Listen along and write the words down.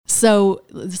So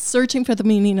searching for the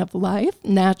meaning of life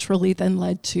naturally then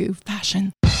led to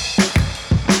fashion.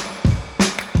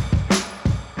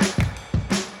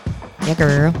 Yeah,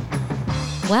 girl.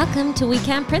 Welcome to We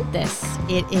Can't Print This.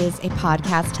 It is a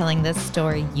podcast telling the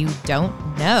story you don't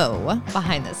know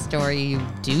behind the story you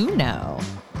do know.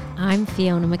 I'm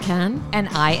Fiona McCann. And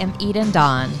I am Eden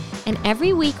Dawn. And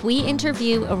every week we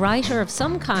interview a writer of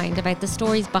some kind about the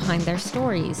stories behind their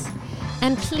stories.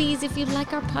 And please, if you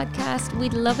like our podcast,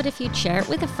 we'd love it if you'd share it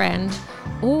with a friend.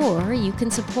 Or you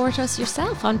can support us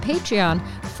yourself on Patreon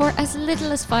for as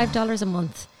little as $5 a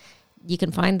month. You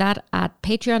can find that at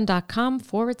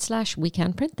patreon.com/We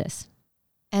Can't Print This.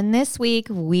 And this week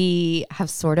we have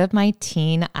sort of my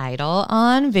teen idol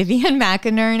on, Vivian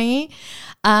McInerny.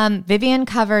 Vivian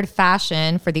covered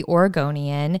fashion for The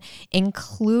Oregonian,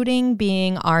 including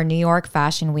being our New York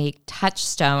Fashion Week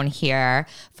touchstone here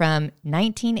from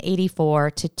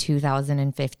 1984 to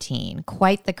 2015.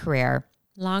 Quite the career.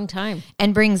 Long time.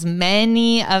 And brings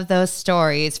many of those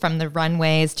stories from the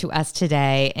runways to us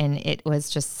today. And it was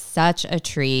just such a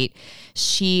treat.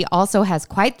 She also has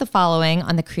quite the following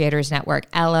on the Creators Network,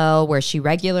 LO, where she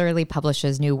regularly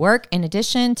publishes new work in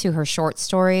addition to her short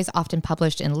stories, often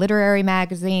published in literary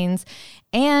magazines.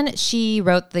 And she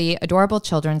wrote the adorable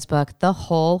children's book, The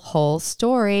Whole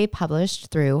Story, published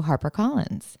through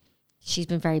HarperCollins. She's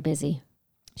been very busy.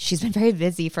 She's been very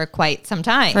busy for quite some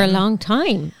time. For a long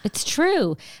time. It's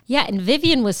true. Yeah, and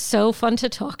Vivian was so fun to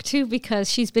talk to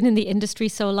because she's been in the industry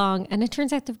so long. And it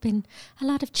turns out there have been a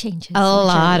lot of changes. A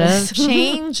lot of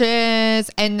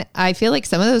changes. And I feel like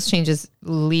some of those changes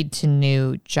lead to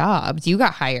new jobs. You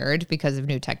got hired because of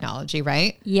new technology,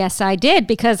 right? Yes, I did,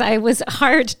 because I was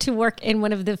hired to work in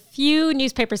one of the few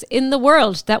newspapers in the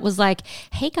world that was like,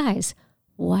 hey guys,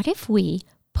 what if we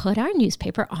put our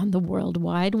newspaper on the World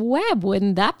Wide Web?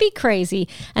 Wouldn't that be crazy?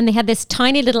 And they had this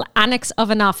tiny little annex of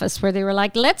an office where they were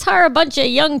like, let's hire a bunch of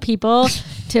young people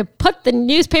to put the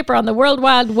newspaper on the World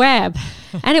Wide Web.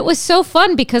 And it was so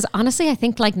fun because honestly, I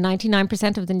think like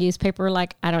 99% of the newspaper were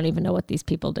like, I don't even know what these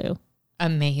people do.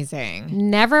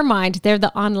 Amazing. Never mind. They're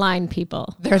the online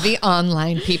people. They're the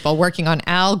online people working on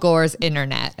Al Gore's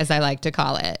internet, as I like to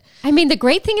call it. I mean, the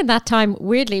great thing at that time,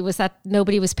 weirdly, was that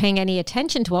nobody was paying any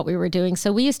attention to what we were doing.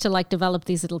 So we used to like develop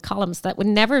these little columns that would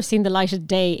never have seen the light of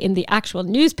day in the actual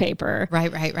newspaper.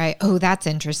 Right. Oh, that's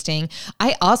interesting.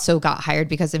 I also got hired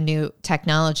because of new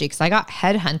technology because I got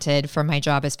headhunted for my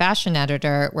job as fashion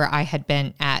editor where I had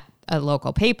been at a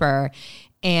local paper.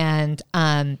 And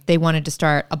they wanted to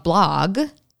start a blog.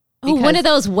 Oh, one of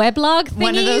those weblog thingies?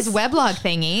 One of those weblog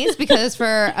thingies, because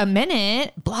for a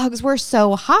minute, blogs were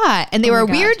so hot. And they were a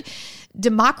weird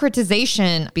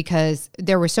democratization because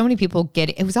there were so many people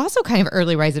getting, it was also kind of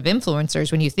early rise of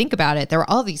influencers when you think about it. There were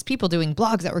all these people doing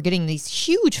blogs that were getting these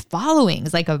huge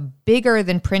followings, like a bigger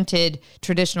than printed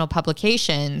traditional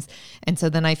publications. And so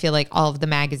then I feel like all of the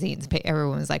magazines,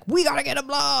 everyone was like, we got to get a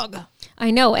blog.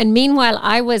 I know. And meanwhile,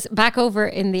 I was back over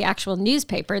in the actual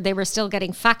newspaper. They were still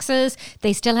getting faxes.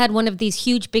 They still had one of these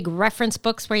huge, big reference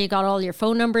books where you got all your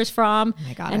phone numbers from. Oh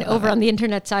my God, and over on the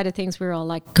internet side of things, we were all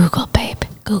like, Google, babe,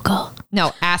 Google.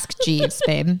 No, ask Jeeves,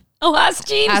 babe. Oh, Ask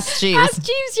Jeeves. Ask Jeeves. Ask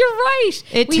Jeeves, you're right.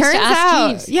 It turns out,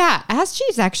 Jeeves. Yeah, Ask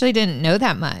Jeeves actually didn't know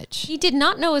that much. He did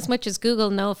not know as much as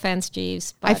Google, no offense,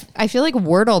 Jeeves. But I feel like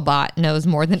Wordlebot knows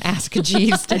more than Ask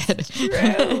Jeeves did.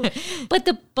 True. But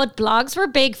blogs were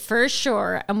big for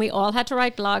sure, and we all had to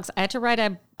write blogs. I had to write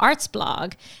an arts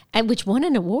blog, and which won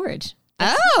an award.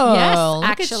 Oh, yes, look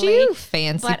actually. at you,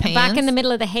 fancy pants. Back in the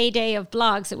middle of the heyday of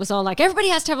blogs, it was all like, everybody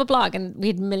has to have a blog. And we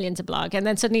had millions of blogs. And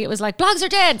then suddenly it was like, blogs are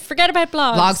dead. Forget about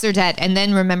blogs. Blogs are dead. And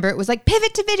then remember, it was like,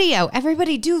 pivot to video.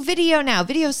 Everybody do video now.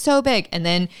 Video's so big. And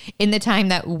then in the time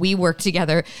that we worked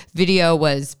together, video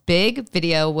was big.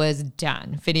 Video was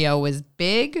done. Video was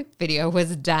big. Video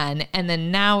was done. And then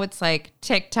now it's like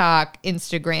TikTok,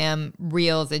 Instagram,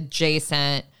 Reels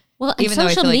adjacent. Well, and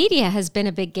social media has been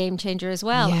a big game changer as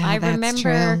well. Yeah, I that's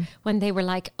remember true. when they were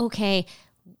like, okay,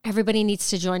 everybody needs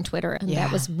to join Twitter. And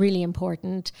that was really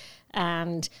important.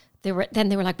 And they were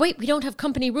like, wait, we don't have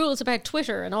company rules about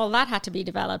Twitter. And all that had to be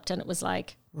developed. And it was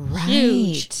like,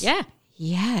 huge. Yeah.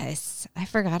 Yes. I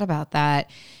forgot about that.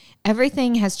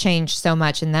 Everything has changed so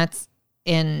much. And that's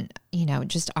in,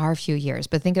 just our few years.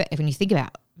 But when you think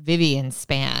about Vivian's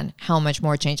span, how much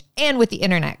more change, and with the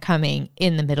internet coming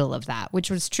in the middle of that,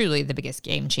 which was truly the biggest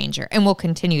game changer and will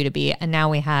continue to be. And now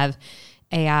we have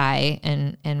AI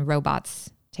and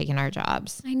robots taking our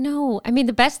jobs. I know. I mean,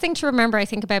 the best thing to remember, I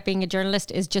think, about being a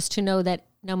journalist is just to know that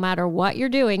no matter what you're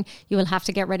doing, you will have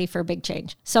to get ready for a big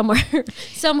change somewhere,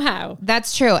 somehow.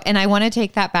 That's true. And I want to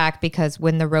take that back because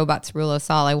when the robots rule us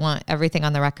all, I want everything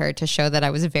on the record to show that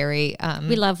I was very...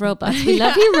 we love robots. We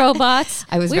love you, robots.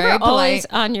 I was we very were polite. always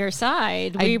on your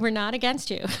side. We were not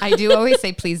against you. I do always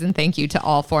say please and thank you to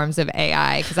all forms of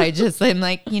AI because I'm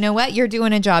like, you know what? You're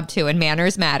doing a job too and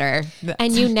manners matter.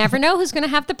 And you never know who's going to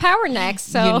have the power next.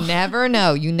 So You never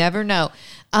know. You never know.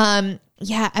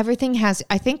 Yeah, everything has,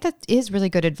 I think that is really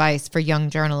good advice for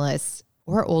young journalists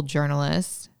or old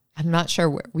journalists. I'm not sure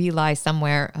where we lie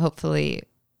somewhere, hopefully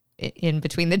in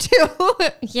between the two.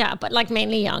 Yeah, but like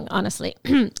mainly young, honestly,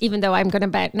 even though I'm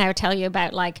going to now tell you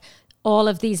about like all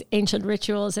of these ancient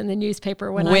rituals in the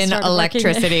newspaper when I started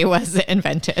electricity was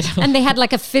invented. And they had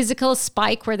like a physical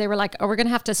spike where they were like, oh, we're going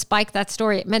to have to spike that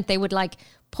story. It meant they would like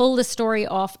pull the story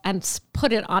off and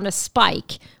put it on a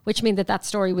spike, which meant that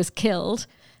story was killed.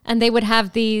 And they would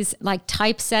have these like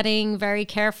typesetting very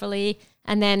carefully.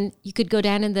 And then you could go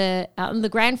down in on the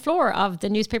ground floor of the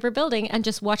newspaper building and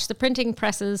just watch the printing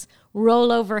presses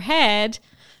roll overhead.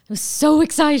 It was so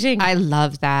exciting. I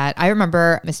love that. I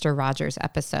remember Mr. Rogers'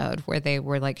 episode where they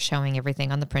were like showing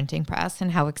everything on the printing press and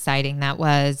how exciting that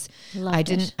was. I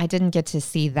didn't get to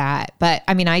see that. But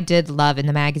I mean, I did love in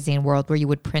the magazine world where you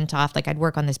would print off, like I'd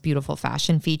work on this beautiful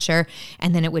fashion feature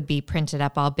and then it would be printed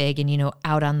up all big and,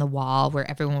 out on the wall where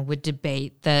everyone would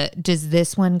debate does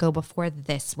this one go before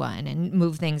this one and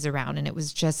move things around. And it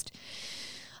was just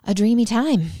a dreamy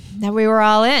time that we were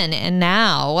all in. And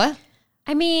now...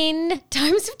 I mean,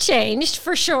 times have changed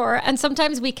for sure. And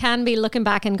sometimes we can be looking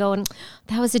back and going,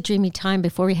 that was a dreamy time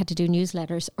before we had to do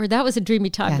newsletters, or that was a dreamy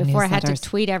time before I had to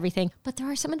tweet everything. But there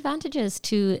are some advantages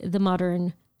to the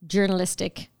modern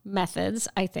journalistic methods,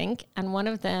 I think. And one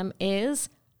of them is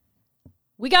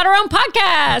we got our own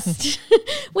podcast,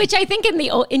 which I think in the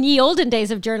olden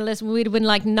days of journalism, we'd have been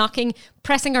like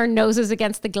pressing our noses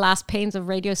against the glass panes of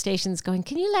radio stations going,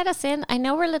 can you let us in? I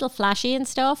know we're a little flashy and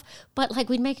stuff, but like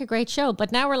we'd make a great show.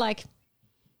 But now we're like,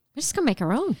 we're just going to make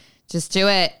our own. Just do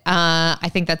it. I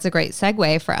think that's a great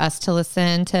segue for us to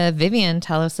listen to Vivian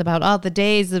tell us about all the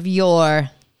days of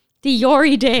yore. The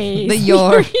Yori days. The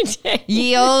Yori days.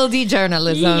 Ye olde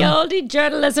journalism. Ye olde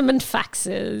journalism and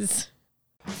faxes.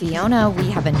 Fiona, we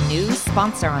have a new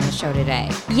sponsor on the show today.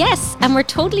 Yes, and we're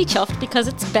totally chuffed because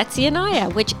it's Betsy and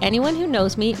Aya, which anyone who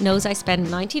knows me knows I spend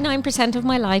 99% of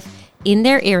my life in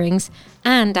their earrings,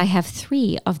 and I have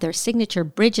 3 of their signature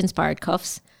bridge-inspired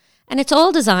cuffs, and it's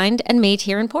all designed and made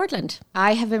here in Portland.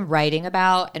 I have been writing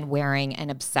about and wearing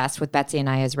and obsessed with Betsy and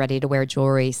Aya's ready-to-wear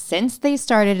jewelry since they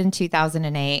started in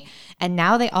 2008. And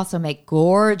now they also make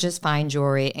gorgeous fine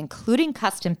jewelry, including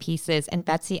custom pieces. And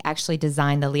Betsy actually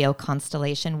designed the Leo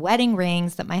constellation wedding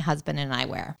rings that my husband and I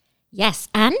wear. Yes,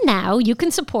 and now you can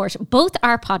support both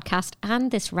our podcast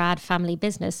and this rad family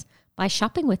business by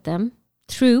shopping with them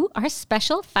through our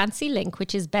special fancy link,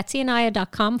 which is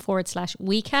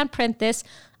betsyandaya.com/we can't print this.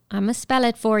 I'm going to spell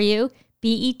it for you.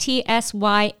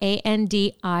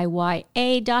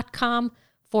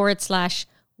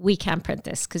 BETSYANDIYA.com/we can't print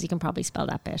this, because you can probably spell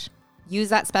that bit. Use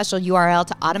that special URL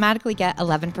to automatically get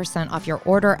 11% off your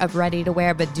order of ready to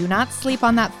wear, but do not sleep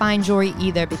on that fine jewelry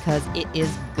either because it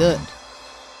is good.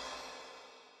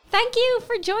 Thank you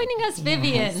for joining us,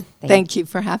 Vivian. Yes, Thank you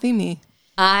for having me.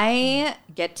 I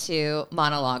get to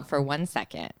monologue for 1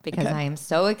 second because Okay. I am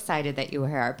so excited that you are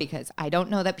here because I don't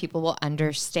know that people will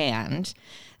understand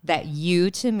that you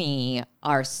to me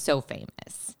are so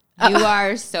famous. You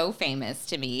are so famous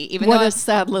to me. Even What though a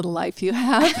sad little life you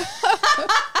have.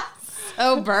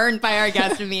 so burned by our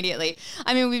guest immediately.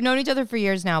 I mean, we've known each other for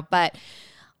years now, but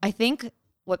I think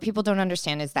what people don't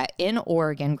understand is that in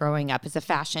Oregon, growing up as a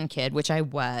fashion kid, which I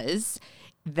was,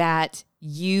 that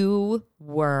you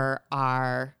were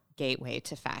our gateway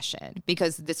to fashion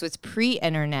because this was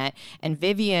pre-internet, and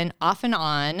Vivian off and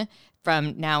on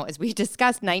from now, as we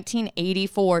discussed,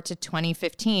 1984 to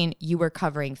 2015, you were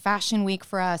covering Fashion Week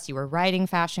for us. You were writing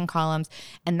fashion columns,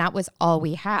 and that was all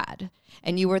we had.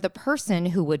 And you were the person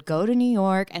who would go to New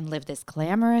York and live this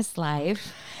glamorous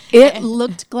life. It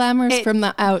looked glamorous from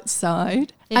the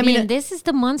outside. Vivian, this is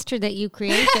the monster that you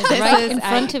created right in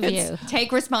front of you.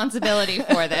 Take responsibility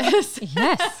for this.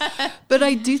 Yes. But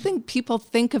I do think people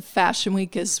think of Fashion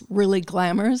Week as really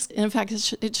glamorous. In fact,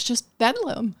 it's just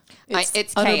bedlam.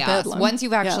 It's utter chaos. bedlam. Once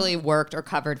you've actually worked or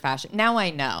covered fashion. Now I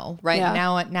know, right?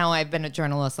 Yeah. Now I've been a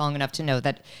journalist long enough to know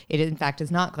that it in fact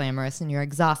is not glamorous and you're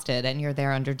exhausted and you're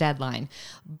there under deadline.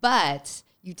 But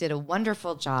You did a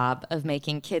wonderful job of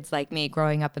making kids like me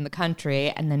growing up in the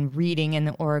country and then reading in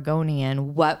the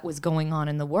Oregonian what was going on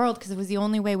in the world, because it was the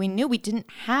only way we knew. We didn't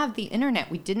have the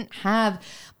internet. We didn't have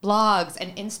blogs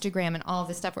and Instagram and all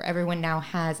this stuff where everyone now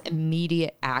has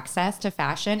immediate access to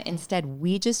fashion. Instead,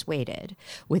 we just waited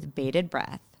with bated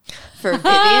breath for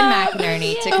Vivian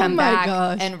McInerny to come back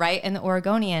and write in the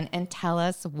Oregonian and tell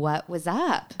us what was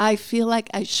up. I feel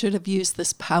like I should have used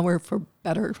this power for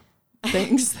better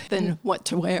things than what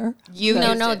to wear.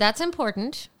 No, that's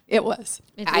important. It was.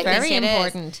 It's very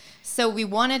important. So we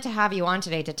wanted to have you on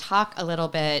today to talk a little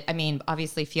bit. I mean,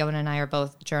 obviously, Fiona and I are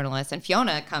both journalists, and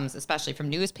Fiona comes especially from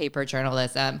newspaper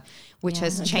journalism, which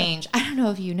has changed. I don't know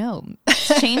if you know,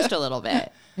 it's changed a little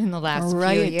bit in the last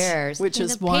few years. Which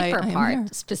is the why paper I'm part here.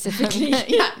 specifically.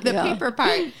 The paper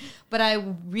part. But I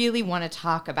really want to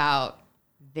talk about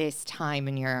this time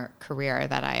in your career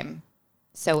that I'm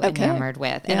so enamored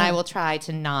with. And I will try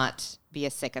to not be a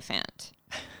sycophant.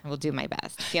 I will do my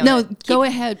best. Fiona, go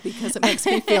ahead, because it makes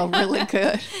me feel really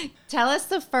good. Tell us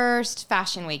the first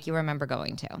fashion week you remember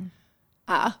going to.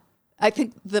 I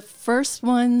think the first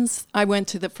ones I went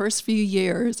to the first few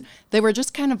years, they were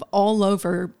just kind of all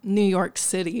over New York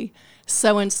City.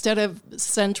 So instead of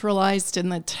centralized in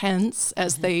the tents,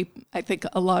 as I think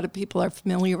a lot of people are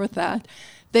familiar with that,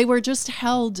 they were just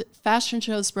fashion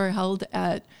shows were held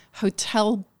at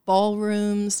hotel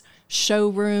ballrooms,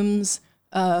 showrooms,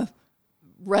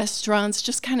 restaurants,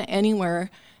 just kind of anywhere.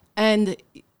 And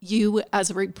you, as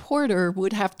a reporter,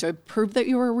 would have to prove that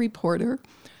you were a reporter,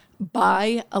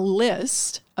 buy a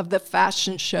list of the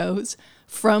fashion shows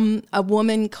from a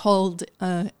woman called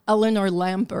Eleanor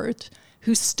Lambert,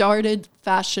 who started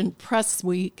Fashion Press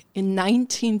Week in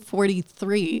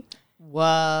 1943.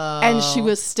 Whoa. And she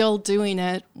was still doing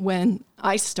it when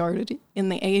I started in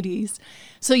the 80s.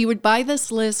 So you would buy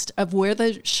this list of where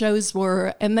the shows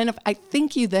were, and then I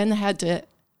think you then had to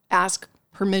ask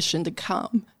permission to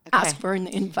come, ask for an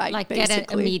invite, like basically.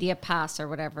 get a media pass or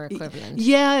whatever equivalent.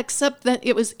 Yeah, except that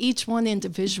it was each one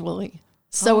individually.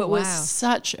 So it was wow.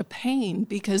 such a pain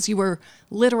because you were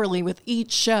literally with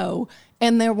each show,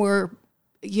 and there were,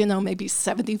 maybe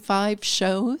 75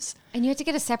 shows. And you had to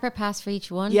get a separate pass for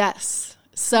each one? Yes.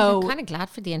 So I'm kind of glad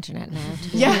for the internet now.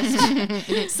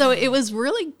 Yes. So it was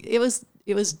really, it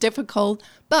was difficult,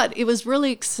 but it was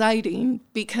really exciting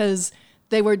because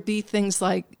they would be things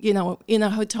like, in a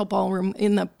hotel ballroom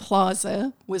in the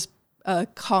plaza was a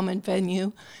common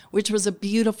venue, which was a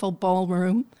beautiful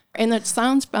ballroom. And it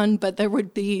sounds fun, but there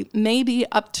would be maybe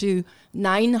up to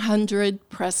 900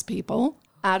 press people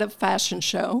at a fashion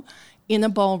show in a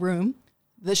ballroom.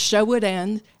 The show would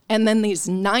end, and then these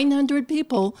 900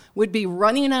 people would be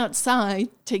running outside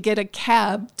to get a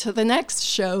cab to the next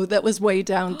show that was way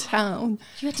downtown.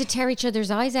 You had to tear each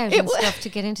other's eyes out and stuff to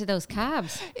get into those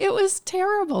cabs. It was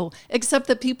terrible, except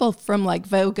the people from like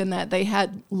Vogue and that, they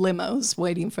had limos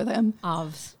waiting for them.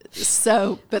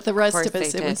 So, but the rest of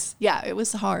us, it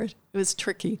was hard. It was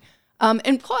tricky.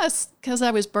 And plus, because I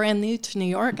was brand new to New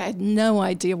York, I had no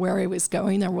idea where I was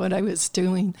going or what I was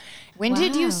doing. When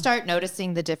did you start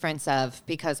noticing the difference of,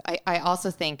 because I also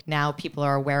think now people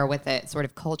are aware with it sort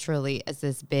of culturally as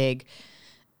this big,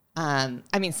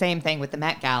 same thing with the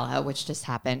Met Gala, which just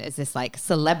happened, is this like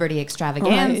celebrity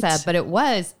extravaganza, right. But it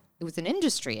was an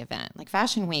industry event. Like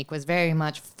Fashion Week was very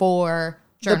much for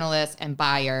journalists and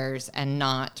buyers and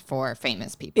not for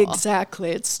famous people.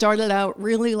 Exactly. It started out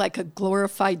really like a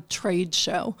glorified trade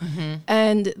show. Mm-hmm.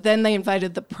 And then they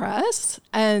invited the press.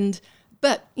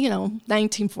 But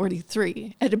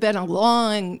 1943, it had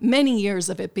been many years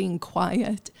of it being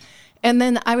quiet. And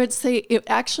then I would say it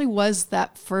actually was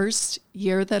that first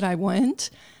year that I went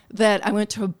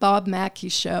to a Bob Mackie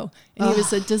show. And he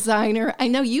was a designer. I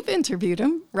know you've interviewed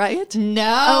him, right? No,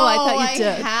 I thought you did.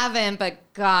 I haven't, but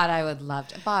God, I would love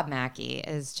to. Bob Mackie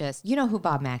is just, you know who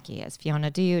Bob Mackie is.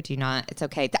 Fiona, do you? Do you not? It's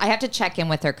okay. I have to check in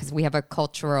with her because we have a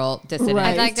cultural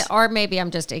dissonance. Right. Or maybe I'm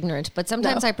just ignorant, but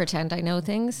sometimes I pretend I know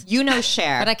things. You know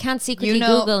Cher. But I can't secretly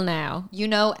Google now. You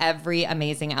know every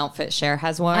amazing outfit Cher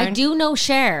has worn? I do know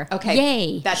Cher. Okay.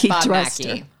 Yay. That's He Bob dressed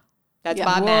Mackie. her. That's Yeah.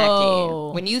 Bob Whoa.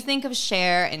 Mackie. When you think of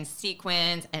Cher and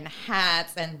sequins and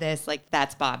hats and this,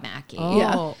 that's Bob Mackie. Oh,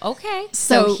 Yeah. okay.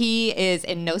 So he is,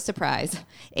 in no surprise,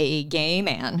 a gay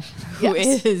man who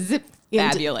is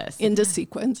fabulous. Into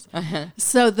sequins. Uh-huh.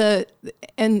 So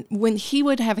and when he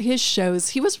would have his shows,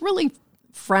 he was really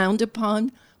frowned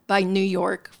upon by New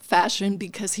York fashion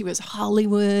because he was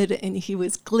Hollywood and he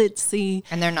was glitzy.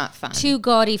 And they're not fun. Too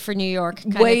gaudy for New York.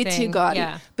 Way kind of too thing. gaudy.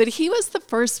 Yeah. But he was the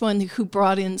first one who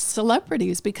brought in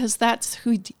celebrities because that's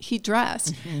who he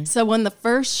dressed. Mm-hmm. So when the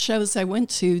first shows I went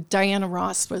to, Diana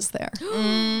Ross was there.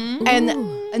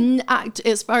 And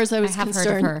as far as I was have heard of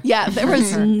concerned, her. yeah, there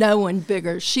was no one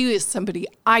bigger. She was somebody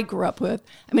I grew up with.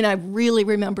 I mean, I really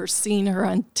remember seeing her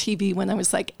on TV when I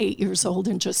was like 8 years old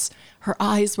and just her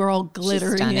eyes were all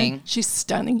glittery. stunning. She's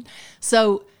stunning.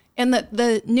 So, and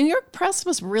the New York press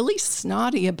was really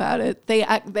snotty about it. They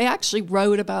actually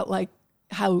wrote about like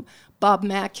how Bob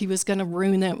Mackie was going to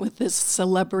ruin it with this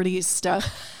celebrity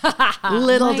stuff.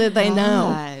 Little did they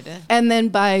know. God. And then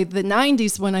by the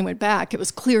 90s, when I went back, it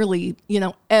was clearly,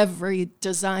 every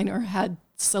designer had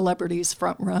celebrities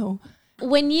front row.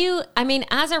 When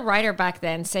as a writer back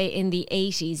then, say in the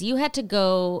 80s, you had to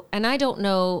go, and I don't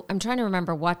know, I'm trying to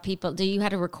remember you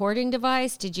had a recording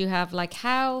device? Did you have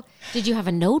did you have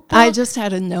a notebook? I just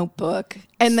had a notebook.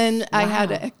 And then I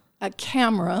had a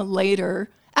camera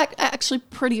later. Actually,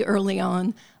 pretty early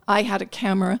on, I had a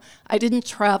camera. I didn't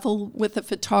travel with a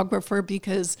photographer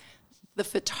because the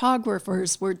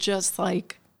photographers were just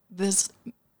like this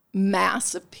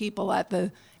mass of people at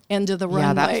the end of the runway.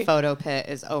 Yeah, that photo pit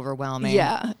is overwhelming.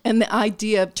 Yeah, and the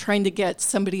idea of trying to get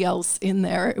somebody else in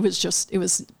there, it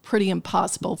was pretty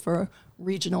impossible for a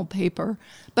regional paper.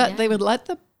 But they would let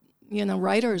the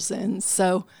writers in.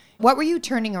 So what were you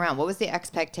turning around? What was the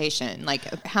expectation?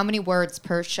 Like, how many words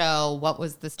per show? What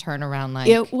was this turnaround like?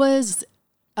 it was,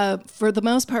 for the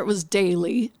most part, was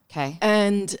daily. Okay.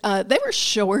 And they were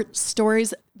short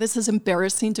stories. This is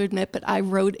embarrassing to admit, but I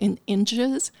wrote in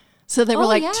inches. So they were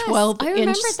like yes.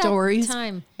 12-inch stories.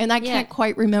 Time. And I can't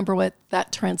quite remember what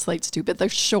that translates to, but they're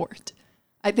short.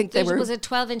 I think they were. Was it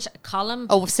 12-inch column?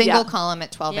 Oh, single column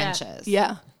at 12 inches.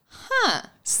 Yeah. Huh.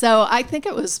 So I think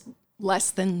it was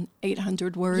less than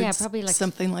 800 words. Yeah, probably like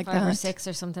something like 5 that. or 6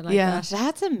 or something like Yeah. that.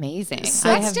 That's amazing.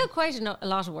 That's still quite a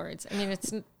lot of words. I mean,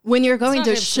 it's When you're going not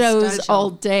to very shows substantial. all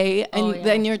day and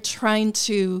then you're trying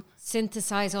to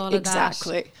synthesize all of that.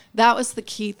 exactly. That was the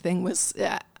key thing. Was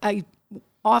I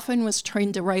often was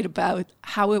trying to write about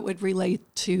how it would relate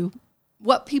to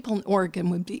what people in Oregon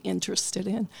would be interested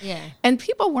in. Yeah. And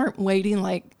people weren't waiting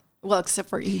except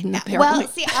for Eden, apparently. Well,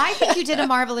 see, I think you did a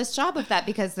marvelous job of that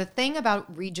because the thing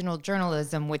about regional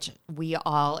journalism, which we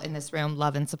all in this room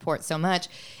love and support so much,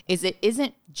 is it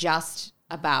isn't just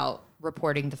about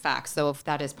reporting the facts, though if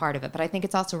that is part of it. But I think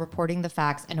it's also reporting the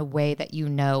facts in a way that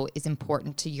is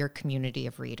important to your community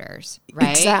of readers, right?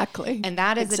 Exactly. And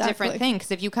that is a different thing because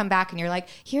if you come back and you're like,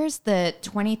 here's the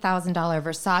 $20,000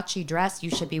 Versace dress you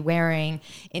should be wearing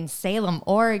in Salem,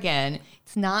 Oregon,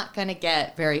 it's not going to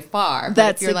get very far. But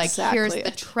That's if you're exactly like, here's it.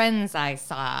 the trends I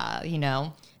saw,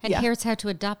 And here's how to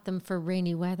adopt them for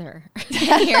rainy weather.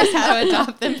 here's how to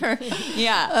adopt them for,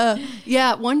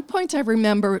 At one point I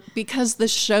remember, because the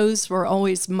shows were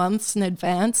always months in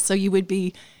advance, so you would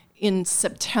be in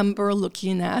September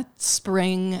looking at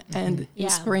spring and in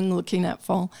spring looking at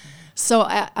fall. So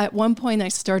at one point I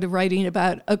started writing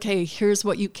about, okay, here's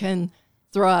what you can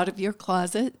throw out of your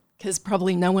closet, because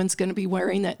probably no one's going to be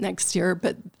wearing it next year,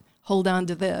 but hold on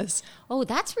to this. Oh,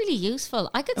 that's really useful.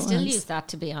 I could still use that,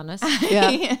 to be honest.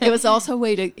 Yeah. It was also a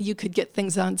way you could get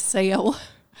things on sale.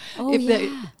 Oh,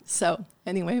 So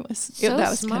anyway, that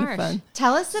was smart. kind of fun.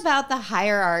 Tell us about the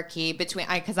hierarchy between,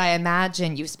 because I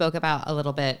imagine you spoke about a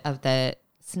little bit of the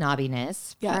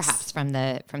snobbiness, perhaps from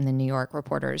the New York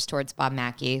reporters towards Bob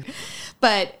Mackie,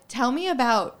 but tell me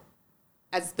about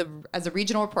as a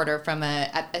regional reporter from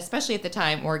especially at the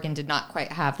time, Oregon did not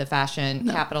quite have the fashion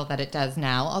capital that it does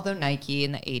now, although Nike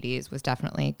in the 80s was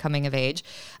definitely coming of age.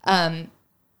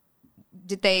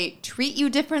 Did they treat you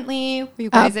differently? Were you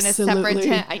guys in a separate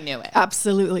tent? I knew it.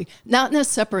 Absolutely. Not in a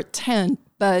separate tent,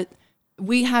 but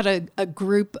we had a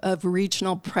group of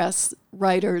regional press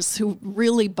writers who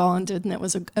really bonded, and it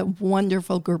was a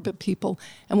wonderful group of people.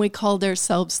 And we called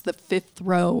ourselves the Fifth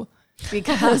Row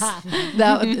because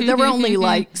there were only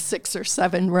like 6 or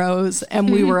 7 rows,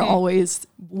 and we were always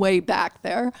way back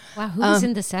there. Wow, who's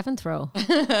in the 7th row?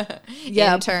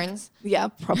 Interns. Yeah,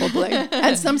 probably.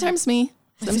 And sometimes me.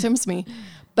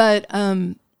 But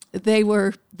they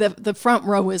were, the front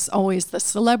row was always the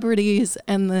celebrities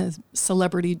and the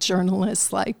celebrity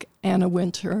journalists like Anna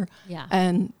Wintour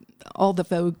and all the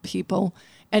Vogue people,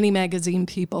 any magazine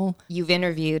people. You've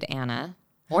interviewed Anna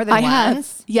more than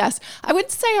once. Have, yes. I would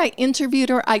say I interviewed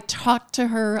her. I talked to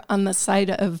her on the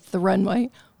side of the runway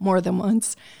more than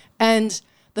once. And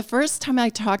the first time I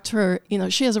talked to her,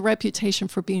 she has a reputation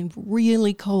for being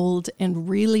really cold and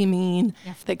really mean.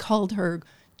 Yes. They called her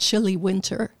Chilly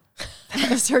Winter.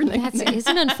 That was her nickname. That is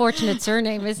an unfortunate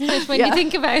surname, isn't it? When you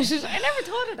think about it, I never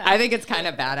thought of that. I think it's kind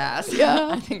of badass. Yeah,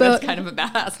 I think that's kind of a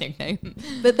badass nickname.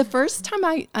 But the first time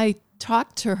I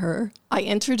talked to her, I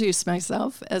introduced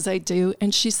myself as I do,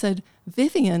 and she said,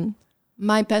 Vivian,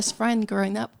 my best friend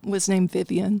growing up was named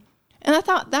Vivian. And I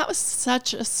thought that was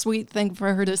such a sweet thing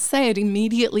for her to say. It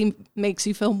immediately makes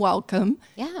you feel welcome.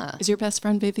 Yeah. Is your best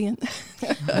friend Vivian?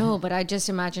 No, but I just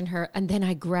imagine her, and then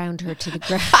I ground her to the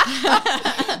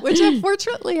ground. Which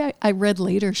unfortunately I read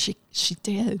later she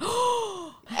did.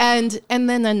 And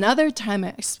then another time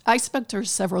I spoke to her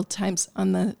several times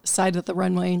on the side of the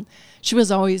runway, and she was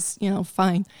always,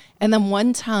 fine. And then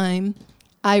one time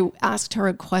I asked her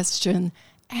a question,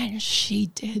 and she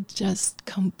did just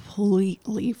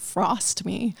completely frost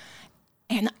me.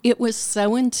 And it was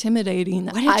so intimidating.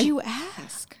 What did you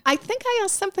ask? I think I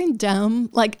asked something dumb,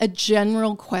 like a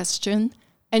general question,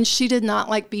 and she did not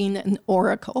like being an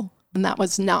oracle. And that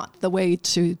was not the way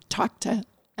to talk to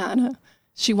Anna.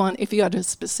 If you had a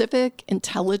specific,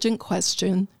 intelligent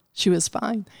question, she was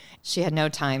fine. She had no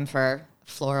time for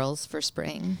florals for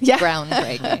spring. Yeah.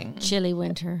 Groundbreaking. Chilly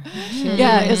winter. Isn't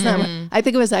that? I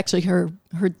think it was actually her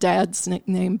dad's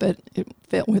nickname, but it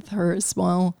fit with her as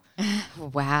well.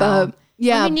 Wow.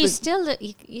 Yeah, I mean,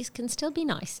 you can still be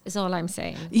nice, is all I'm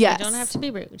saying. Yes. You don't have to be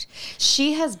rude.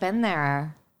 She has been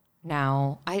there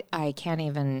now. I can't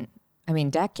even,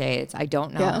 decades. I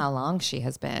don't know how long she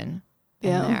has been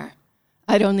there.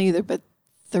 I don't either, but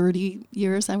 30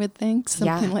 years, I would think,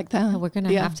 something like that. We're going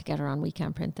to have to get her on We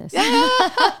Can't Print This.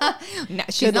 No,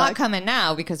 she's not coming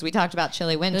now because we talked about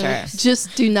chilly winter.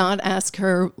 Just do not ask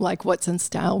her, what's in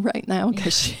style right now,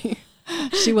 because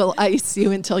she will ice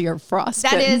you until you're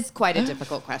frosted. That is quite a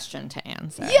difficult question to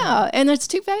answer. Yeah, and it's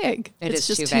too vague. It's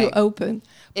just too too vague. open.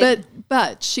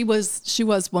 But she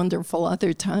was wonderful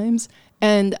other times.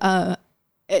 And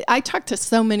I talked to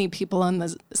so many people on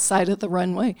the side of the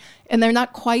runway, and they're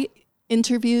not quite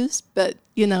interviews, but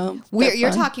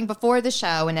you're talking before the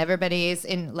show, and everybody's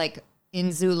in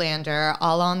Zoolander,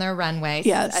 all on their runway,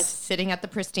 sitting at the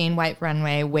pristine white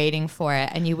runway, waiting for it,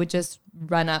 and you would just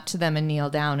run up to them and kneel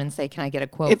down and say, "Can I get a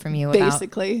quote from you?"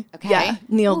 Basically,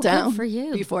 kneel down good for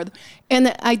you. before them.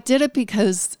 And I did it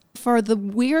because for the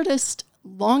weirdest,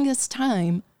 longest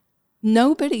time,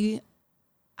 nobody.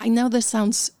 I know this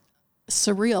sounds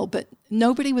surreal, but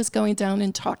nobody was going down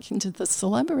and talking to the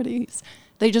celebrities.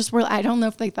 They just were. I don't know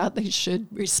if they thought they should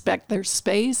respect their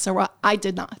space, or I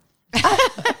did not.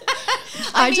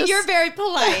 You're very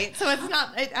polite, so it's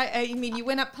not. You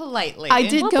went up politely. I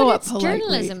did go up it's politely.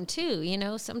 Journalism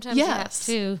too, sometimes you have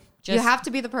to. You have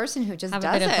to be the person who just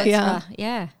does it.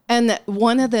 Yeah. And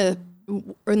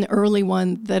an early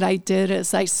one that I did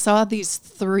is I saw these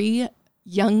 3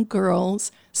 young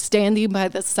girls standing by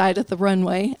the side of the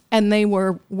runway, and they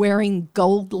were wearing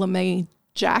gold lame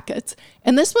jackets.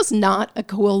 And this was not a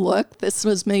cool look. This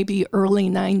was maybe early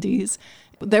 90s.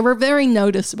 They were very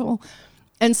noticeable.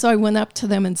 And so I went up to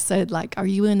them and said, are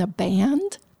you in a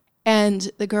band?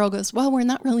 And the girl goes, well, we're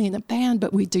not really in a band,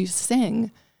 but we do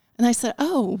sing. And I said,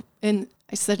 oh. And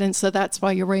I said, and so that's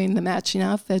why you're wearing the matching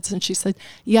outfits? And she said,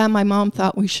 yeah, my mom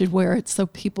thought we should wear it so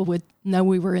people would know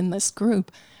we were in this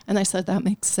group. And I said, that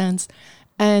makes sense.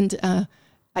 And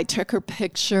I took her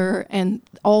picture, and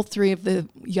all 3 of the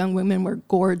young women were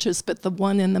gorgeous, but the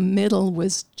one in the middle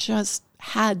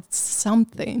had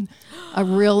something, a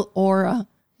real aura.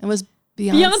 It was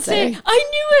Beyonce. I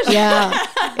knew it. Yeah,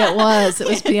 it was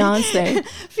Beyonce.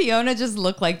 Fiona just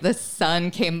looked like the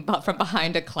sun came from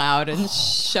behind a cloud and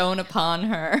shone upon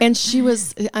her. And she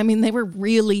was, they were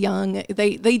really young.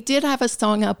 They did have a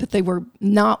song out, but they were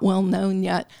not well known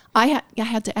yet. I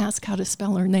had to ask how to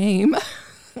spell her name.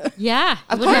 Yeah.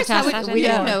 Of course, we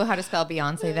didn't know how to spell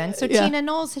Beyonce then. So Tina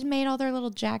Knowles had made all their little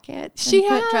jackets. She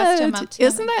dressed him up to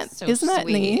Isn't that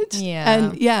neat?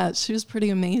 Yeah. And she was pretty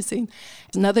amazing.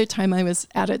 Another time I was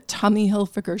at a Tommy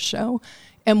Hilfiger show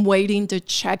and waiting to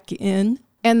check in.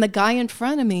 And the guy in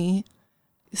front of me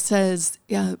says,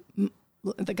 the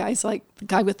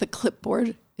guy with the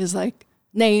clipboard is like,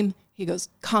 name. He goes,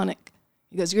 Connick.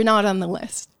 He goes, you're not on the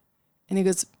list. And he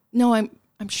goes, no,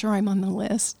 I'm sure I'm on the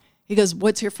list. He goes,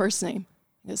 what's your first name?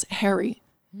 He goes, Harry.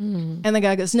 And the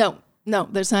guy goes, no,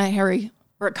 there's not a Harry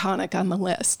or a Connick on the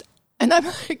list. And I'm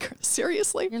like,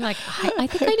 seriously? You're like, I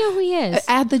think I know who he is.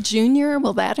 Add the junior,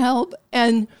 will that help?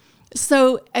 And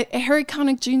so Harry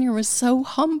Connick Jr. was so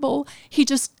humble. He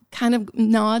just kind of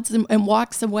nods and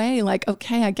walks away like,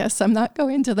 okay, I guess I'm not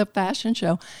going to the fashion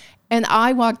show. And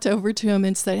I walked over to him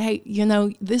and said, hey,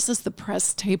 this is the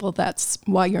press table. That's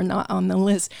why you're not on the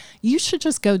list. You should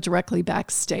just go directly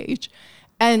backstage.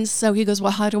 And so he goes,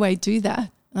 well, how do I do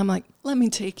that? And I'm like, let me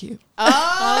take you.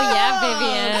 Oh yeah,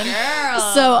 Vivian. Girl.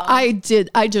 So I did.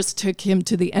 I just took him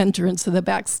to the entrance of the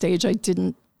backstage. I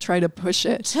didn't try to push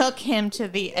it. Took him to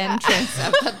the entrance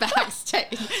of the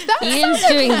backstage. Ian's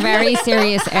doing very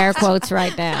serious air quotes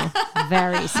right now.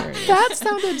 Very serious. That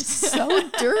sounded so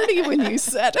dirty when you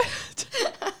said it.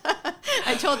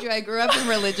 I told you I grew up in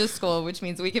religious school, which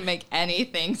means we can make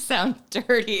anything sound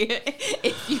dirty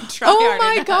if you try Oh hard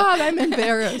my enough. God, I'm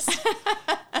embarrassed.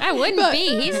 I wouldn't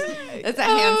be. It's a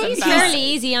handsome He's fella. fairly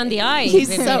easy on the eye. He's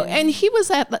Vivian. so, and he was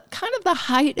at kind of the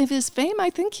height of his fame. I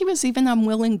think he was even on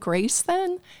Will and Grace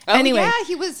then. Oh, anyway, yeah,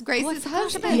 he was Grace's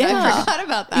husband. Yeah. I forgot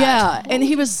about that. yeah, and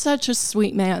he was such a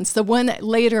sweet man. So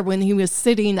later when he was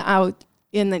sitting out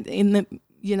in the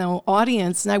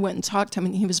audience, and I went and talked to him,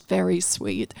 and he was very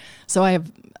sweet. So I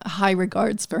have high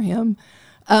regards for him.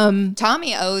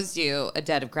 Tommy owes you a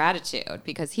debt of gratitude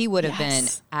because he would have been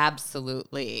Yes.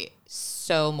 absolutely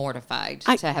so mortified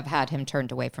to have had him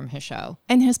turned away from his show.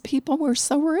 And his people were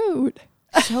so rude.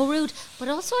 So rude. But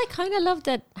also, I kind of love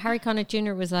that Harry Connick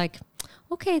Jr. was like,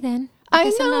 okay, then. I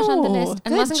guess I'm not on the know. list.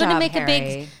 And Good wasn't going to job, make a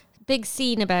Harry. big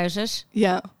scene about it.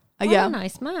 Yeah. What Yeah. a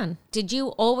nice man. Did you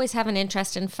always have an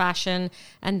interest in fashion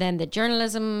and then the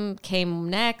journalism came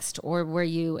next? Or were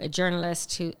you a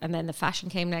journalist and then the fashion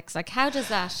came next? Like, how does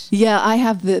that? Yeah, I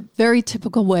have the very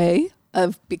typical way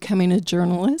of becoming a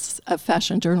journalist, a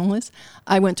fashion journalist.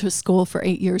 I went to school for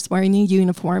 8 years wearing a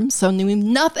uniform, so knew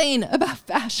nothing about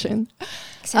fashion.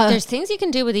 Except there's things you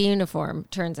can do with a uniform,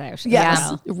 turns out.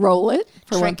 Yes, roll it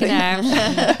for one Trick it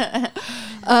thing.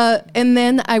 out. And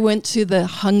then I went to the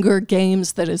Hunger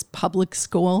Games, that is public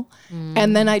school.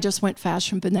 And then I just went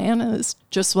fashion bananas,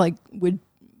 just like would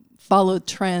follow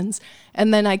trends.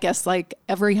 And then I guess like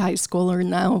every high schooler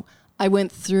now, I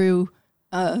went through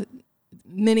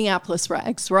Minneapolis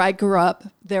Rags, where I grew up.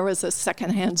 There was a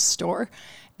secondhand store.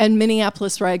 And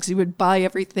Minneapolis Rags, you would buy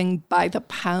everything by the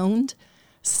pound.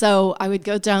 So I would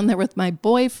go down there with my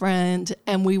boyfriend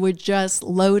and we would just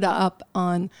load up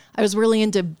on, I was really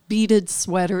into beaded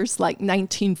sweaters, like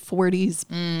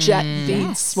 1940s jet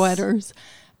bead sweaters,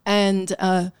 and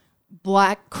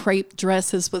black crepe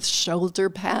dresses with shoulder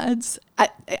pads.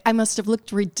 I must have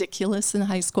looked ridiculous in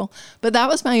high school, but that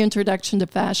was my introduction to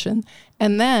fashion.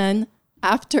 And then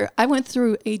after I went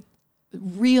through a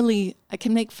really, I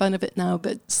can make fun of it now,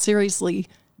 but seriously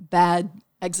bad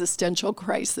existential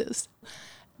crisis.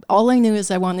 All I knew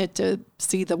is I wanted to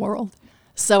see the world.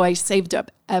 So I saved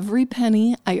up every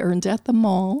penny I earned at the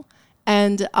mall,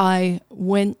 and I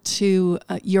went to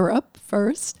Europe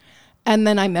first, and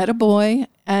then I met a boy,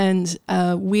 and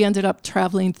we ended up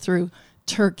traveling through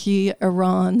Turkey,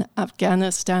 Iran,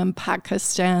 Afghanistan,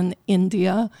 Pakistan,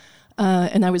 India,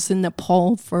 and I was in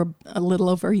Nepal for a little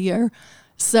over a year.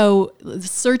 So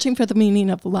searching for the meaning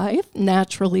of life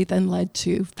naturally then led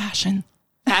to fashion.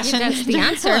 Fashion. That's the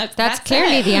answer. That's it.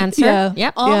 clearly the answer. Yeah.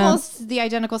 Yep. Almost the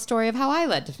identical story of how I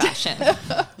led to fashion.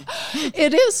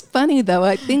 It is funny, though.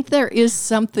 I think there is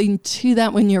something to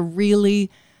that when you're really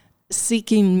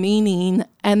seeking meaning.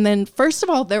 And then, first of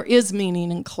all, there is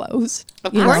meaning in clothes.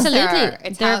 Of you know? course there are. Absolutely.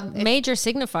 It's They're how- major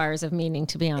signifiers of meaning,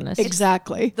 to be honest.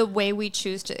 Exactly. the way we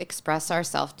choose to express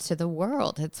ourselves to the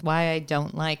world. It's why I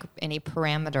don't like any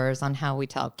parameters on how we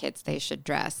tell kids they should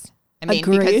dress. I mean,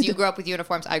 because Agreed. you grew up with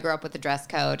uniforms, I grew up with the dress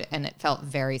code, and it felt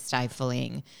very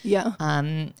stifling. Yeah.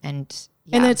 And And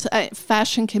it's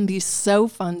fashion can be so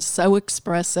fun, so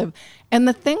expressive. And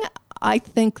the thing I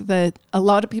think that a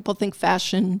lot of people think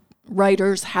fashion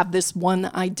writers have this one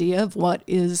idea of what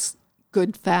is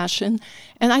good fashion.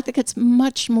 And I think it's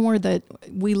much more that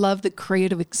we love the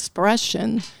creative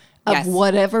expression of Yes.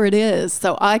 whatever it is.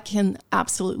 So I can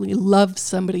absolutely love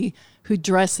somebody who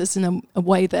dresses in a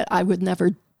way that I would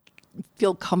never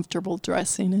feel comfortable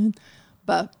dressing in.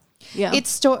 But yeah.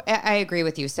 I agree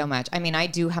with you so much. I mean, I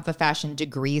do have a fashion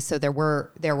degree, so there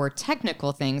were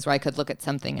technical things where I could look at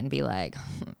something and be like,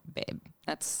 babe,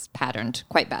 that's patterned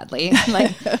quite badly.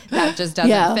 Like that just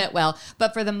doesn't fit well.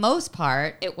 But for the most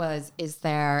part, it was, is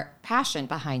there passion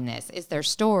behind this? Is there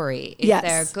story? Is Yes.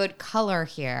 there good color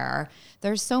here?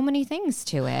 There's so many things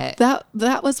to it.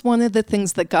 That was one of the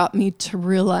things that got me to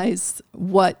realize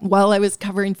while I was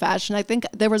covering fashion, I think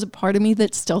there was a part of me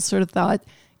that still sort of thought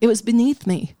it was beneath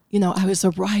me. You know, I was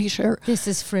a writer. This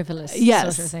is frivolous.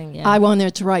 Yes. Sort of thing. Yeah. I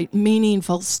wanted to write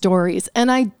meaningful stories.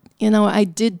 And I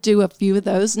did do a few of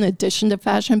those in addition to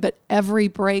fashion, but every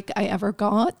break I ever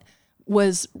got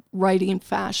was writing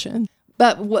fashion.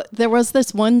 But there was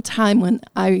this one time when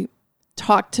I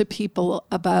talked to people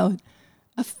about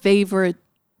a favorite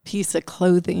piece of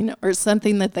clothing or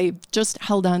something that they just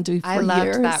held on to for I loved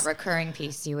years. that recurring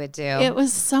piece you would do. It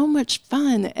was so much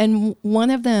fun. And one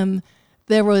of them,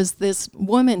 there was this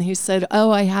woman who said,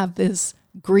 "Oh, I have this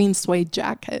green suede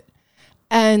jacket."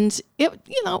 And it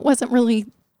wasn't really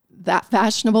that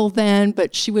fashionable then,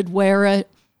 but she would wear it.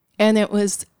 And it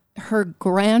was her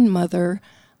grandmother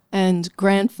and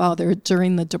grandfather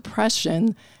during the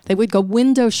Depression. They would go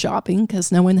window shopping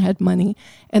because no one had money.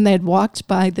 And they had walked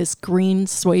by this green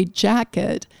suede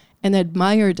jacket and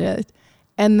admired it.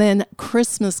 And then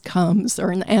Christmas comes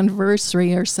or an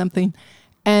anniversary or something.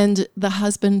 And the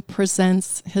husband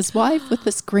presents his wife with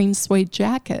this green suede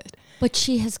jacket. But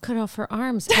she has cut off her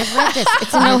arms. I've read this.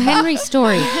 It's an O. Henry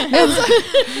story.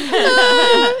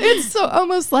 It's so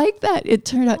almost like that. It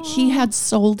turned out he had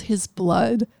sold his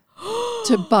blood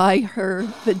to buy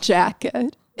her the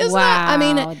jacket.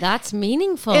 Wow, that's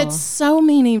meaningful. It's so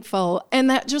meaningful.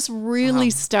 And that just really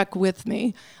stuck with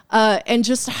me. And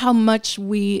just how much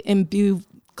we imbue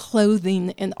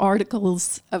clothing and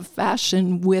articles of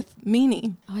fashion with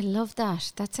meaning. Oh, I love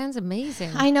that. That sounds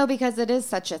amazing. I know, because it is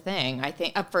such a thing. I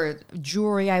think for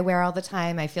jewelry I wear all the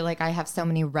time, I feel like I have so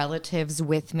many relatives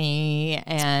with me,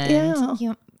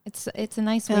 and it's a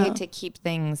nice way to keep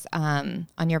things on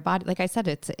your body. Like I said,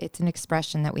 it's an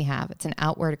expression that we have. It's an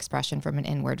outward expression from an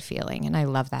inward feeling, and I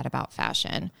love that about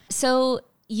fashion. So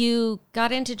you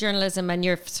got into journalism, and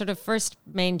your sort of first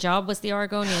main job was the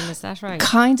Oregonian, is that right?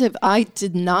 Kind of. I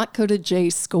did not go to J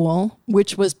school,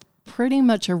 which was pretty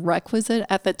much a requisite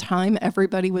at the time.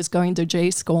 Everybody was going to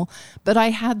J school. But I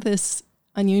had this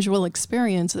unusual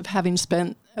experience of having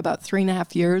spent about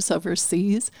 3.5 years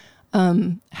overseas,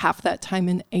 half that time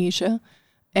in Asia.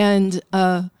 And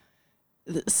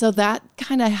so that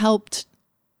kind of helped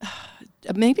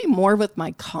maybe more with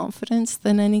my confidence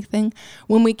than anything.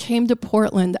 When we came to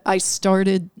Portland, I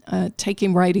started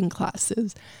taking writing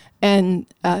classes and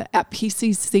at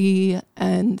PCC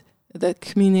and the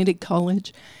community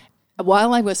college.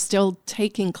 While I was still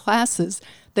taking classes,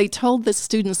 they told the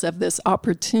students of this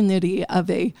opportunity of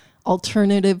a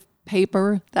alternative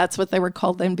paper. That's what they were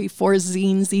called then, before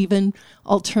zines even.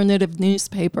 Alternative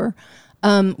newspaper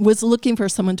was looking for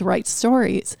someone to write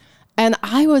stories. And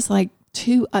I was like,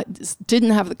 didn't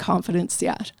have the confidence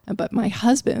yet. But my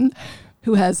husband,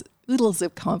 who has oodles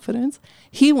of confidence,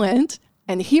 he went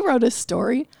and he wrote a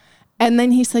story. And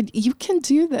then he said, "You can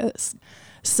do this."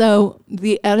 So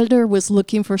the editor was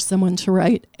looking for someone to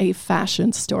write a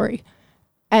fashion story.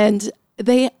 And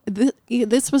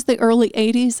this was the early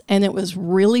 80s, and it was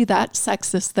really that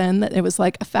sexist then that it was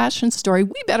like, a fashion story,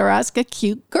 we better ask a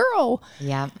cute girl.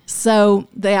 Yeah. So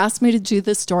they asked me to do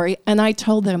this story, and I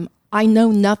told them, I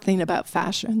know nothing about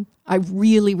fashion. I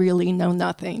really, really know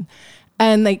nothing.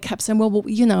 And they kept saying, well,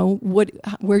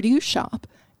 where do you shop?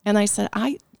 And I said,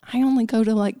 I only go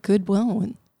to like Goodwill.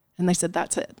 And they said,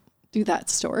 that's it. Do that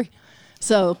story.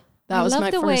 So that was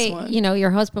my first one.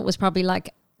 Your husband was probably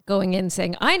like going in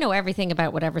saying, I know everything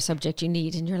about whatever subject you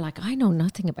need. And you're like, I know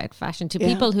nothing about fashion, to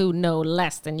people who know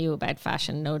less than you about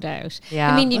fashion, no doubt.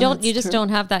 Yeah. I mean, you just don't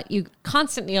have that. You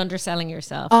constantly underselling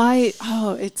yourself.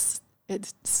 It's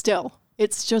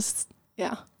just,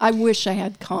 I wish I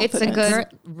had confidence. It's a good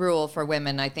rule for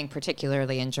women, I think,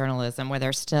 particularly in journalism, where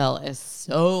there still is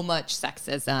so much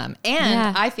sexism.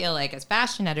 And I feel like as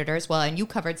fashion editors, and you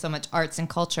covered so much arts and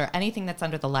culture, anything that's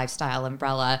under the lifestyle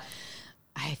umbrella,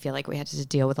 I feel like we had to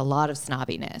deal with a lot of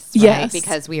snobbiness, right? Yes.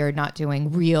 Because we are not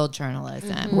doing real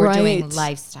journalism. Mm-hmm. We're doing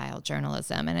lifestyle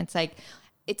journalism. And it's like,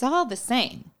 it's all the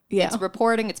same. Yeah. It's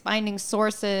reporting, it's finding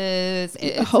sources.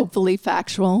 It's hopefully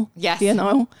factual. Yes.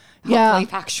 Hopefully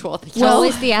factual. Well,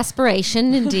 is the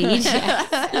aspiration, indeed.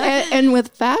 and with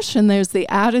fashion, there's the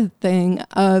added thing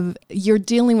of you're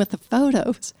dealing with the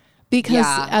photos. Because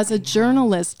as a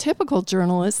journalist, typical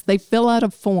journalist, they fill out a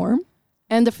form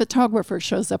and a photographer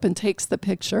shows up and takes the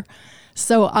picture.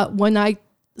 So when I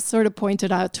sort of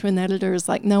pointed out to an editor, it's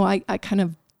like, no, I kind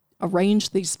of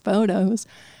arranged these photos.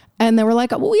 And they were like,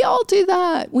 well, we all do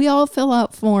that. We all fill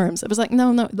out forms. It was like,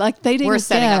 no, like they didn't We're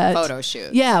setting up photo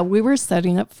shoots. Yeah, we were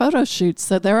setting up photo shoots.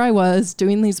 So there I was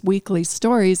doing these weekly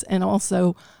stories and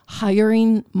also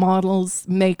hiring models,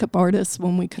 makeup artists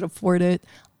when we could afford it.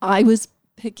 I was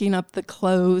picking up the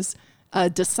clothes,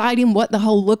 deciding what the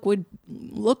whole look would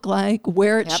look like,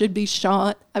 where it should be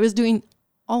shot. I was doing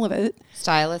all of it.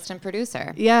 Stylist and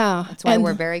producer. Yeah. That's why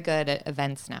we're very good at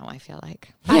events now, I feel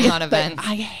like. I'm not events.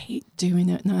 I hate doing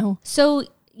it now. So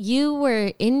you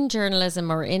were in journalism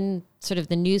or in sort of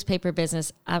the newspaper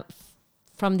business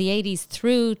from the 80s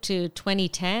through to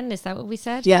 2010. Is that what we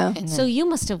said? Yeah. So you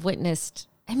must have witnessed,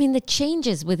 the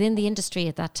changes within the industry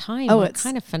at that time were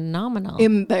kind of phenomenal.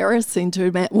 Embarrassing to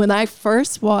admit. When I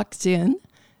first walked in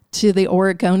to the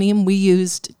Oregonian, we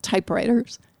used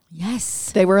typewriters.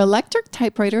 Yes. They were electric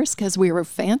typewriters because we were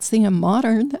fancy and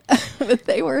modern, but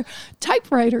they were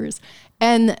typewriters.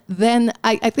 And then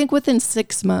I think within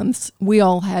 6 months, we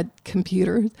all had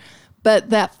computers.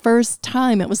 But that first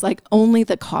time, it was like only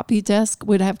the copy desk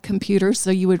would have computers.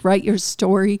 So you would write your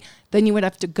story, then you would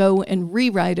have to go and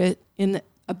rewrite it in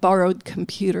a borrowed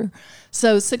computer.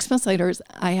 So 6 months later,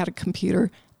 I had a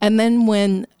computer. And then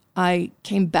when I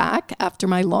came back after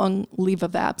my long leave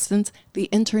of absence, the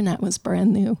internet was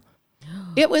brand new.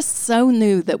 It was so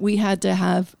new that we had to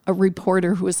have a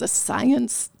reporter who was a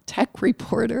science tech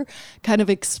reporter kind of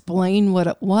explain what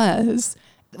it was.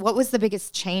 What was the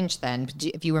biggest change then,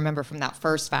 if you remember, from that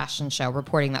first fashion show,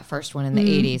 reporting that first one in the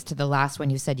 80s to the last one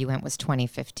you said you went was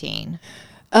 2015?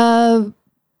 I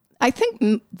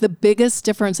think the biggest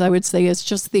difference, I would say, is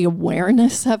just the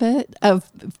awareness of it, of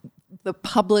the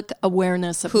public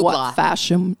awareness of Hoopla. what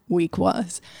Fashion Week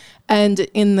was. And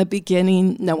in the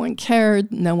beginning, no one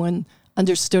cared. No one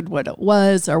understood what it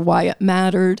was or why it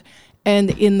mattered.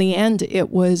 And in the end, it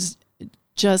was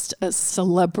just a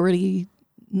celebrity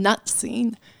nut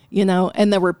scene, you know,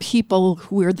 and there were people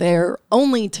who were there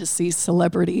only to see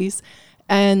celebrities.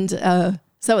 And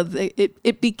so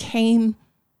it became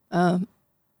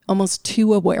almost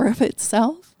too aware of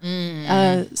itself.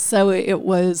 So it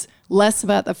was less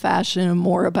about the fashion and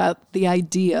more about the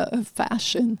idea of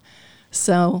fashion.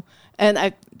 So,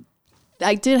 and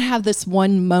I did have this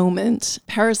one moment,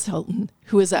 Paris Hilton,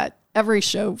 who was at every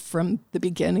show from the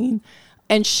beginning,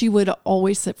 and she would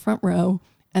always sit front row,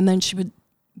 and then she would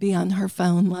be on her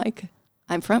phone like,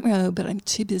 I'm front row, but I'm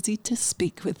too busy to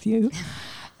speak with you.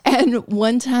 And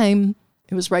one time,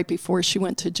 it was right before she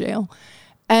went to jail,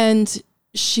 and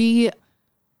she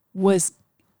was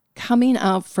coming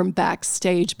out from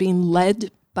backstage, being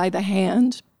led by the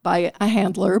hand by a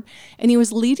handler, and he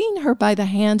was leading her by the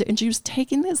hand, and she was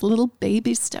taking these little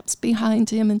baby steps behind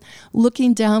him and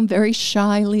looking down very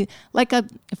shyly, like a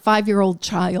 5-year-old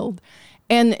child.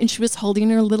 And she was holding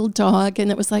her little dog,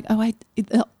 and it was like,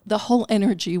 the whole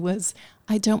energy was,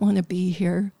 I don't want to be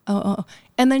here. Oh.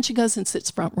 And then she goes and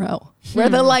sits front row, where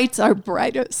the lights are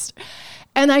brightest.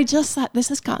 And I just thought, this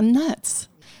has gotten nuts.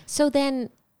 So then,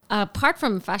 apart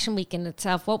from Fashion Week in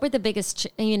itself, what were the biggest,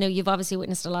 you've obviously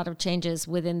witnessed a lot of changes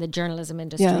within the journalism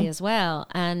industry as well.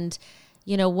 And,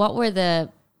 what were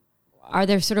are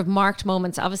there sort of marked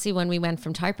moments, obviously when we went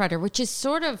from typewriter, which is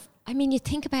sort of, you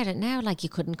think about it now, like you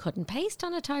couldn't cut and paste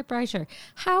on a typewriter.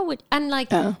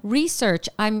 Research,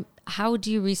 how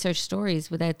do you research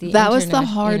stories without the internet? That was the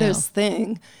hardest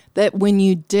thing, that when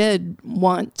you did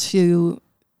want to,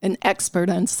 an expert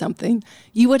on something,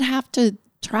 you would have to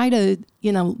try to,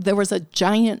 there was a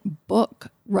giant book,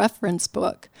 reference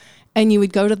book, and you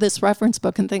would go to this reference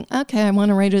book and think, okay, I want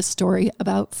to write a story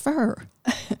about fur.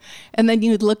 And then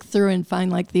you would look through and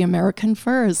find like the American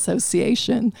Fur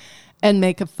Association and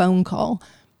make a phone call.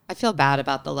 I feel bad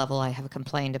about the level I have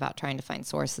complained about trying to find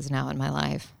sources now in my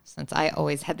life, since I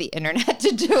always had the internet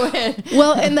to do it.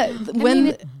 Well, and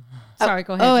sorry,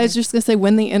 go ahead. Oh, I was just going to say,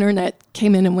 when the internet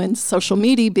came in and when social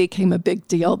media became a big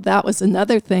deal, that was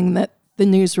another thing that the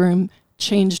newsroom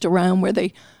changed around, where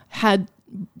they had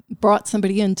brought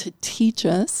somebody in to teach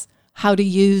us how to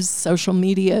use social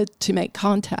media to make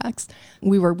contacts.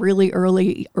 We were really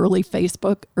early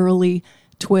Facebook, early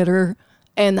Twitter,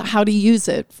 and how to use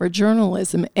it for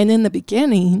journalism. And in the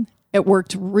beginning, it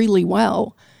worked really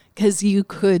well because you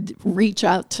could reach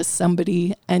out to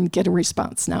somebody and get a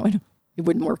response. Now it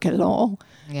wouldn't work at all.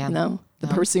 Yeah. The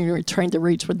person you were trying to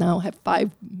reach would now have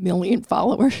 5 million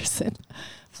followers. And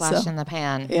flash in the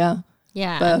pan. Yeah.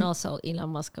 Yeah, But, and also Elon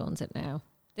Musk owns it now.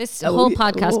 This whole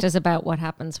podcast is about what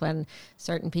happens when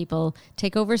certain people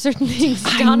take over certain things.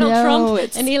 Donald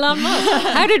Trump and Elon Musk.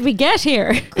 How did we get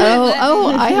here?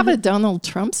 I have a Donald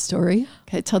Trump story.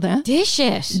 Can I tell that? Dish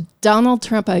it. Donald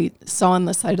Trump, I saw on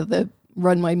the side of the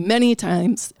runway many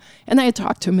times, and I had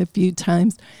talked to him a few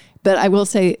times. But I will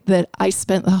say that I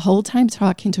spent the whole time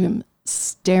talking to him,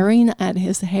 staring at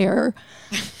his hair,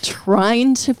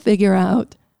 trying to figure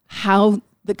out how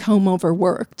the comb over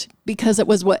worked, because it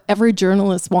was what every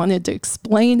journalist wanted to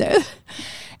explain it.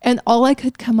 And all I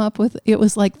could come up with, it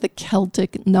was like the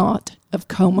Celtic knot of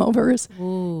comb overs.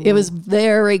 Ooh. It was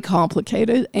very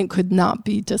complicated and could not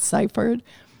be deciphered.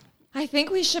 I think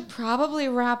we should probably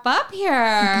wrap up here.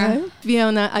 Okay.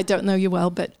 Fiona, I don't know you well,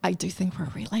 but I do think we're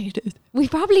related. We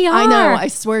probably are. I know. I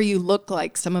swear you look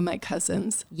like some of my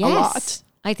cousins. Yes. A lot.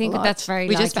 I think that's very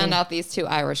We likely. just found out these 2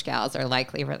 Irish gals are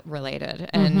likely related.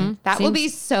 And that will be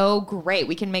so great.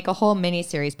 We can make a whole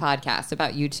mini-series podcast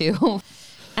about you two.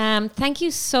 Thank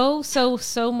you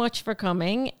so much for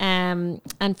coming and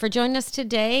for joining us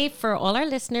today. For all our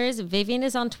listeners, Vivian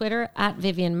is on Twitter at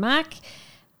Vivian Mac,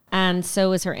 and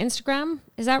so is her Instagram.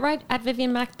 Is that right? At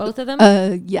Vivian Mac, both of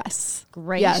them? Yes.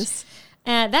 Great. Yes.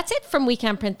 That's it from We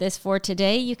Can't Print This for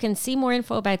today. You can see more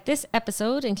info about this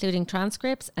episode, including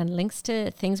transcripts and links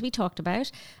to things we talked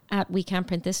about, at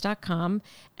wecan'tprintthis.com,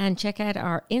 and check out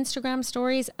our Instagram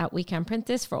stories at We Can't Print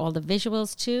This for all the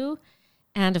visuals too.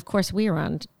 And of course, we are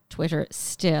on Twitter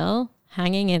still,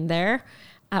 hanging in there,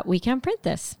 at We Can't Print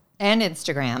This. And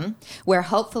Instagram, where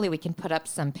hopefully we can put up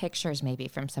some pictures maybe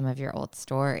from some of your old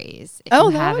stories. If you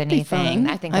have anything,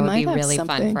 I think that would be really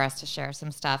fun for us to share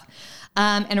some stuff.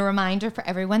 And a reminder for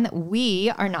everyone that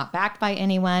we are not backed by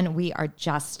anyone. We are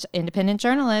just independent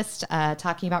journalists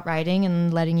talking about writing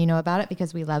and letting you know about it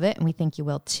because we love it and we think you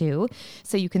will too.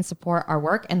 So you can support our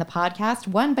work and the podcast,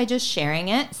 one, by just sharing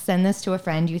it. Send this to a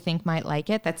friend you think might like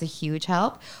it. That's a huge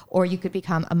help. Or you could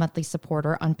become a monthly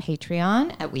supporter on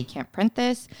Patreon at We Can't Print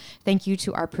This. Thank you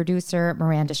to our producer,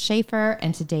 Miranda Schaefer,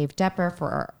 and to Dave Depper for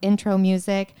our intro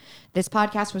music. This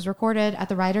podcast was recorded at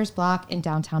the Writer's Block in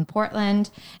downtown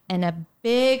Portland. And a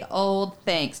big old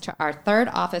thanks to our third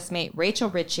office mate, Rachel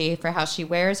Ritchie, for how she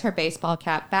wears her baseball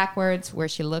cap backwards, where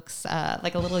she looks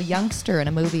like a little youngster in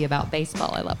a movie about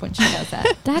baseball. I love when she does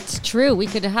that. That's true. We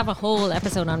could have a whole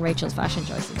episode on Rachel's fashion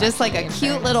choices. Just like a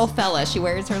cute little fella. She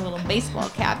wears her little baseball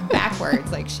cap backwards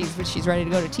like she's ready to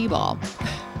go to T-ball.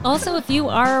 Also, if you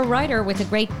are a writer with a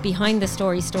great behind the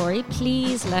story,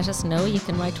 please let us know. You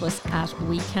can write to us at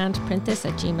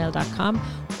wecan'tprintthis@gmail.com,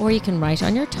 or you can write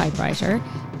on your typewriter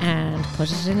and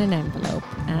put it in an envelope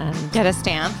and get a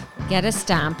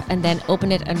stamp, and then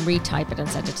open it and retype it and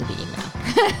send it to the email.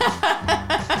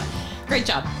 Great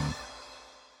job.